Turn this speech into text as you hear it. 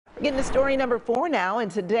Getting to story number 4 now,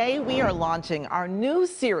 and today we are launching our new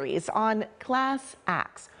series on Class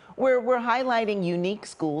Acts, where we're highlighting unique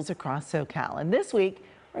schools across SoCal. And this week,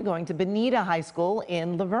 we're going to Bonita High School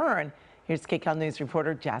in Laverne. Here's KCAL News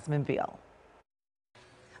reporter Jasmine Veil.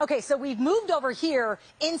 Okay, so we've moved over here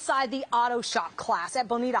inside the auto shop class at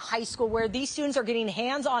Bonita High School, where these students are getting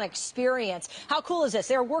hands-on experience. How cool is this?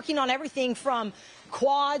 They're working on everything from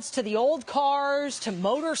quads to the old cars to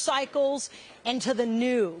motorcycles and to the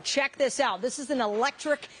new. Check this out. This is an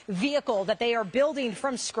electric vehicle that they are building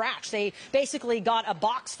from scratch. They basically got a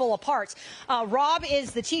box full of parts. Rob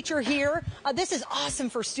is the teacher here. This is awesome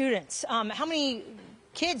for students. How many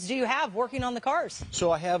kids do you have working on the cars?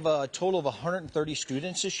 So I have a total of 130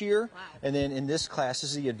 students this year. Wow. And then in this class, this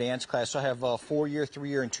is the advanced class, so I have 4-year,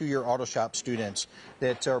 3-year, and 2-year auto shop students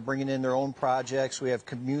that are bringing in their own projects. We have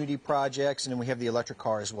community projects, and then we have the electric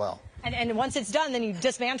car as well. And once it's done, then you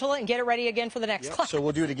dismantle it and get it ready again for the next class. So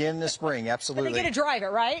we'll do it again this spring, absolutely. But they get to drive it,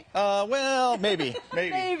 right? Well, maybe.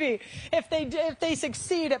 Maybe. If they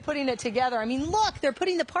succeed at putting it together. I mean, look, they're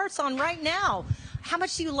putting the parts on right now. How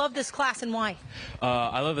much do you love this class and why?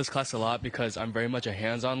 I love this class a lot because I'm very much a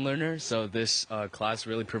hands-on learner, so this class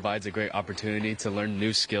really provides a great opportunity to learn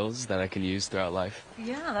new skills that I can use throughout life.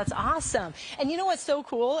 Yeah, that's awesome. And you know what's so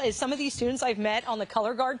cool is some of these students I've met on the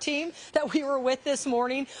color guard team that we were with this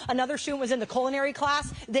morning. Another student was in the culinary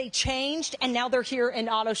class. They changed, and now they're here in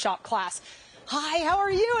auto shop class. Hi, how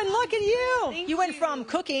are you? And look at you. You went from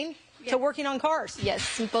cooking to working on cars.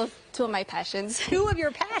 Yes, both two of my passions. Two of your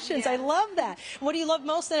passions. Yeah. I love that. What do you love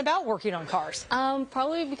most then about working on cars?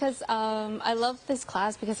 Probably because I love this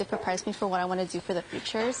class because it prepares me for what I want to do for the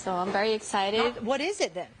future. So I'm very excited. What is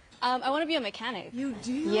it then? I want to be a mechanic. You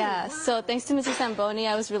do? Yeah. Wow. So thanks to Mrs. Zamboni,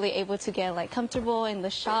 I was really able to get comfortable in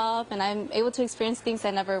the shop, and I'm able to experience things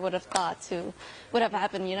I never would have thought would have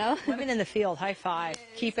happened, you know? Women in the field, high five.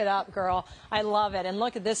 Keep it up, girl. I love it. And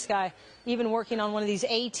look at this guy, even working on one of these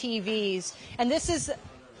ATVs. And this is,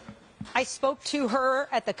 I spoke to her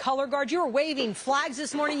at the color guard. You were waving flags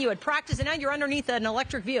this morning. You had practiced, and now you're underneath an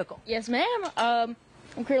electric vehicle. Yes, ma'am. I'm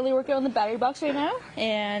currently working on the battery box right now,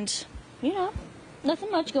 and, you know,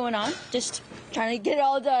 nothing much going on. Just trying to get it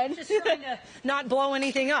all done. Just trying to not blow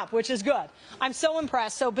anything up, which is good. I'm so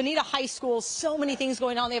impressed. So Bonita High School, so many things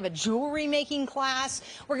going on. They have a jewelry making class.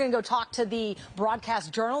 We're going to go talk to the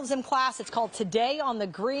broadcast journalism class. It's called Today on the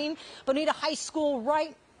Green. Bonita High School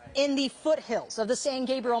right in the foothills of the San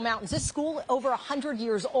Gabriel Mountains. This school over 100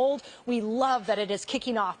 years old. We love that it is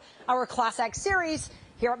kicking off our Class Act series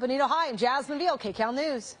here at Bonita High. And Jasmine Veil, KCAL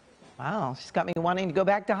News. Wow, she's got me wanting to go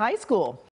back to high school.